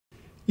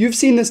You've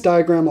seen this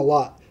diagram a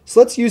lot, so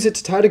let's use it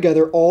to tie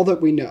together all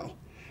that we know.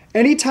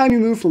 Anytime you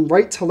move from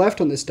right to left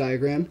on this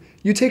diagram,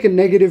 you take a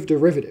negative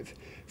derivative.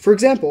 For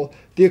example,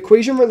 the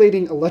equation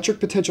relating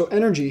electric potential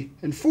energy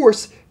and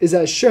force is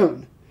as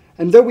shown,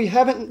 and though we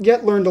haven't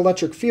yet learned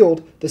electric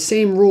field, the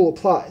same rule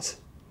applies.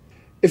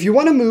 If you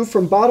want to move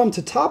from bottom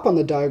to top on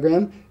the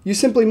diagram, you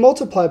simply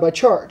multiply by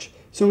charge.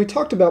 So when we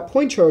talked about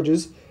point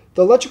charges,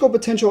 the electrical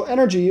potential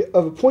energy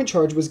of a point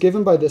charge was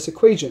given by this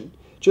equation.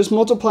 Just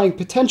multiplying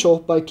potential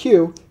by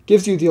Q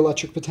gives you the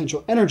electric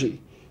potential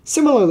energy.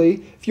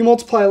 Similarly, if you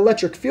multiply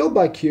electric field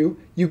by Q,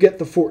 you get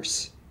the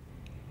force.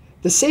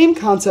 The same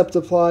concepts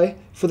apply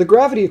for the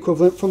gravity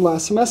equivalent from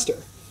last semester.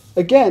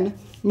 Again,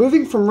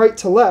 moving from right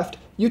to left,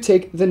 you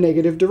take the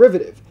negative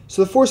derivative.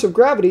 So the force of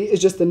gravity is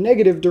just the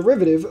negative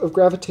derivative of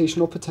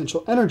gravitational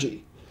potential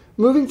energy.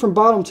 Moving from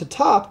bottom to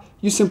top,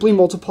 you simply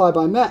multiply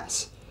by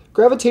mass.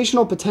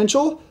 Gravitational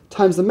potential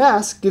times the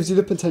mass gives you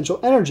the potential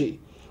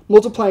energy.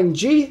 Multiplying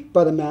G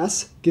by the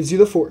mass gives you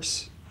the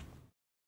force.